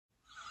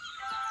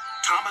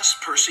Thomas,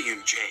 Percy,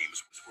 and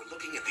James were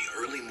looking at the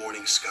early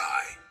morning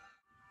sky.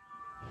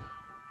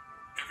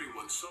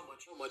 Everyone's so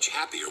much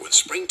happier when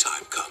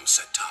springtime comes,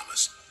 said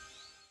Thomas.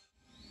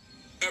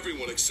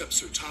 Everyone except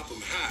Sir Topham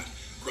Hatt,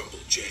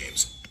 grumbled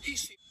James.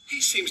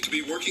 He seems to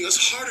be working us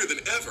harder than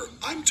ever.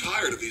 I'm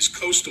tired of these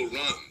coastal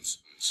runs.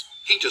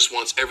 He just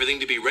wants everything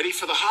to be ready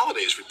for the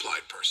holidays,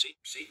 replied Percy.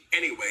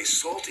 Anyway,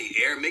 salty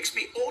air makes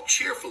me all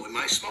cheerful in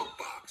my smoke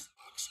box.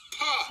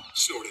 Pah,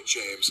 snorted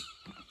James.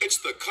 It's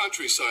the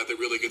countryside that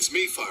really gets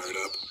me fired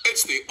up.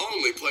 It's the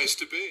only place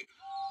to be.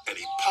 And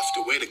he puffed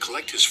away to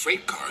collect his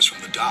freight cars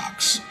from the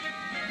docks.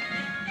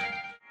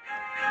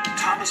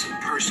 Thomas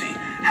and Percy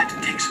had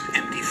to take some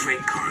empty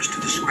freight cars to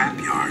the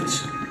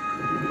scrapyards.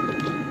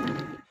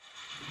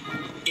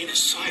 In a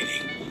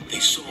siding, they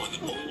saw an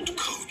old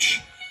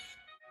coach.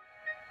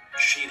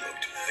 She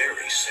looked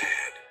very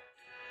sad.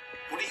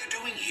 What are you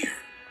doing here?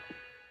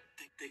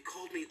 They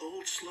called me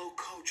Old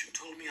Slowcoach and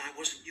told me I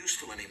wasn't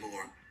useful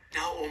anymore.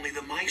 Now only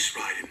the mice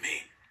ride in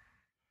me.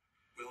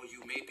 Well,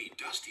 you may be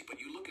dusty, but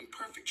you look in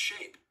perfect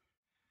shape.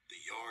 The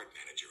yard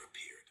manager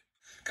appeared.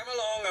 Come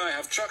along, I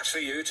have trucks for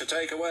you to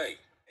take away.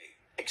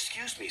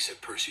 Excuse me, said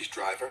Percy's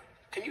driver.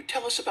 Can you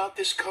tell us about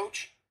this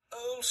coach?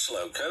 Old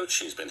Slowcoach,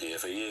 she's been here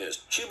for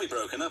years. She'll be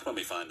broken up when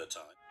we find the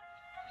time.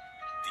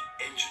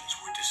 The engines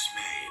were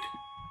dismayed.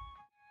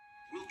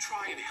 We'll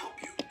try and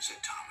help you, said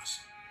Thomas.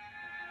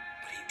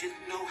 But he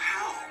didn't know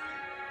how.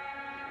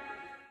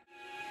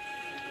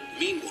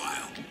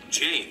 Meanwhile,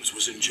 James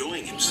was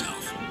enjoying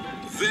himself.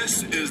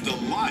 This is the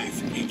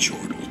life, he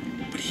chortled.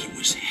 But he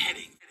was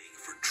heading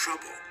for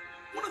trouble.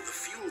 One of the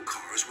fuel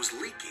cars was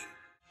leaking.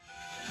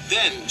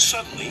 Then,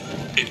 suddenly,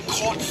 it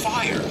caught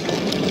fire.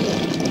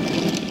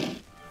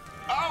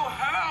 Oh,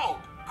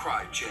 help!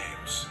 Cried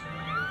James.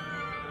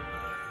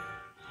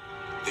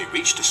 They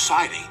reached a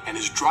siding, and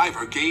his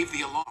driver gave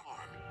the alarm.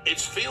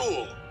 It's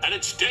fuel, and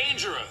it's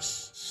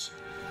dangerous.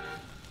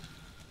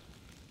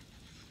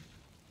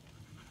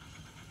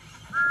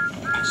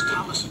 As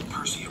Thomas and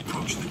Percy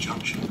approached the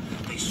junction,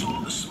 they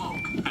saw the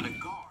smoke and a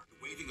guard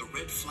waving a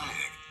red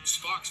flag.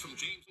 Sparks from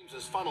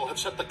James's funnel have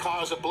set the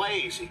cars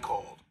ablaze, he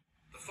called.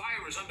 The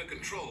fire is under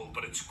control,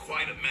 but it's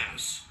quite a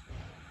mess.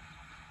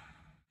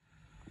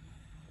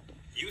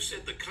 You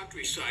said the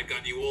countryside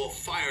got you all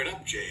fired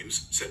up,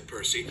 James, said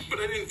Percy, but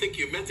I didn't think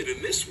you meant it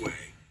in this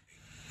way.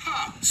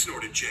 Ha,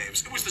 snorted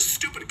James. It was the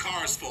stupid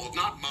car's fault,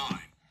 not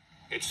mine.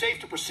 It's safe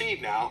to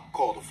proceed now,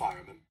 called a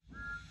fireman.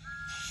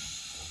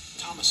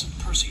 Thomas and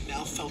Percy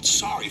now felt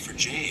sorry for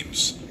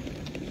James.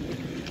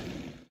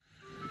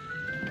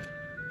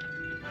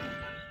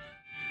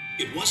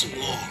 It wasn't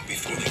long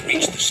before they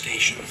reached the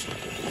station.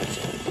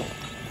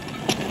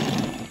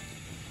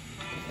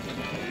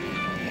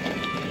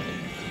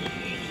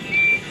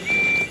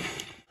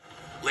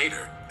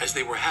 Later, as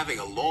they were having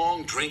a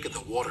long drink at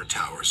the water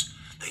towers,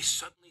 they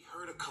suddenly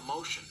heard a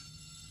commotion.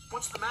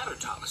 What's the matter,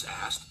 Thomas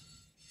asked.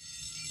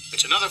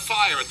 It's another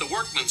fire at the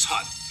workmen's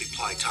hut,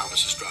 replied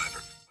Thomas's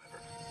driver.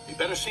 We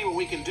better see what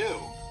we can do.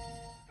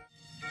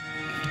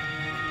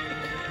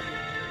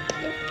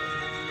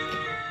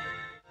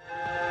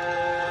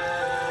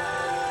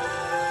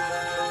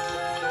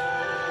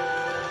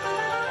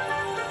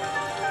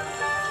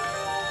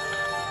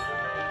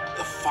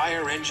 The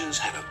fire engines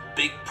had a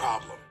big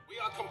problem. We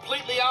are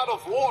completely out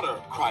of water,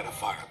 cried a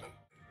fireman.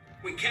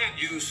 We can't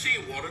use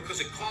seawater because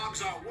it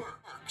clogs our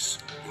works.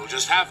 We'll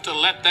just have to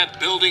let that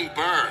building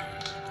burn.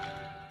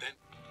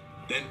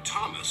 Then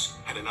Thomas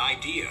had an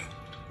idea.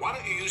 Why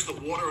don't you use the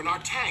water in our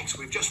tanks?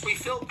 We've just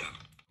refilled them.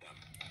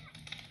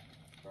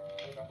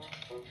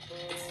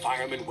 The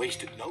firemen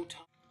wasted no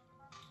time.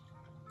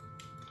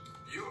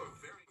 You're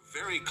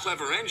very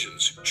clever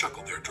engines,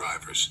 chuckled their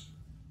drivers.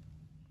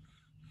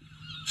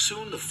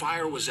 Soon the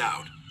fire was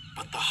out,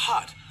 but the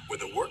hut where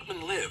the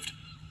workmen lived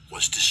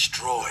was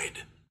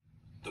destroyed.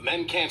 The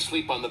men can't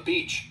sleep on the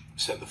beach,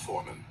 said the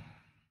foreman.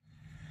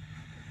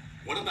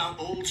 What about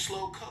Old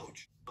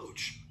Slowcoach?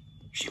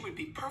 She would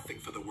be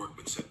perfect for the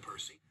workmen, said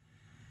Percy.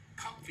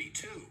 Comfy,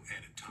 too,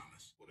 added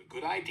Thomas. What a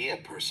good idea,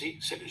 Percy,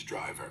 said his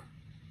driver.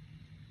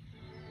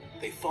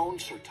 They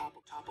phoned Sir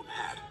Topham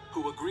Hatt,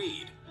 who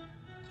agreed.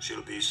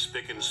 She'll be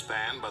spick and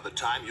span by the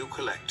time you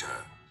collect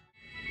her.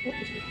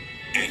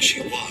 And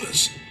she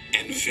was,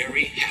 and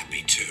very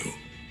happy, too.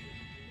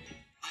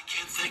 I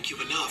can't thank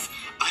you enough.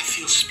 I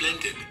feel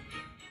splendid.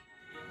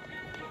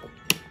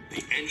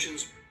 The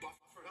engines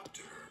buffered up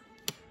to her,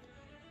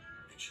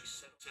 and she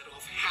set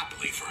off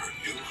happily for her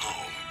new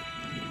home.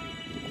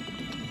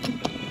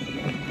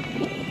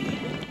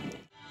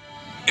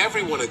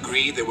 Everyone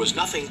agreed there was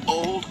nothing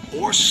old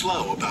or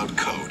slow about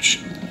Coach,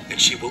 and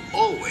she will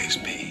always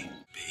be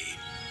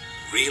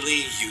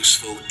really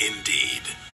useful indeed.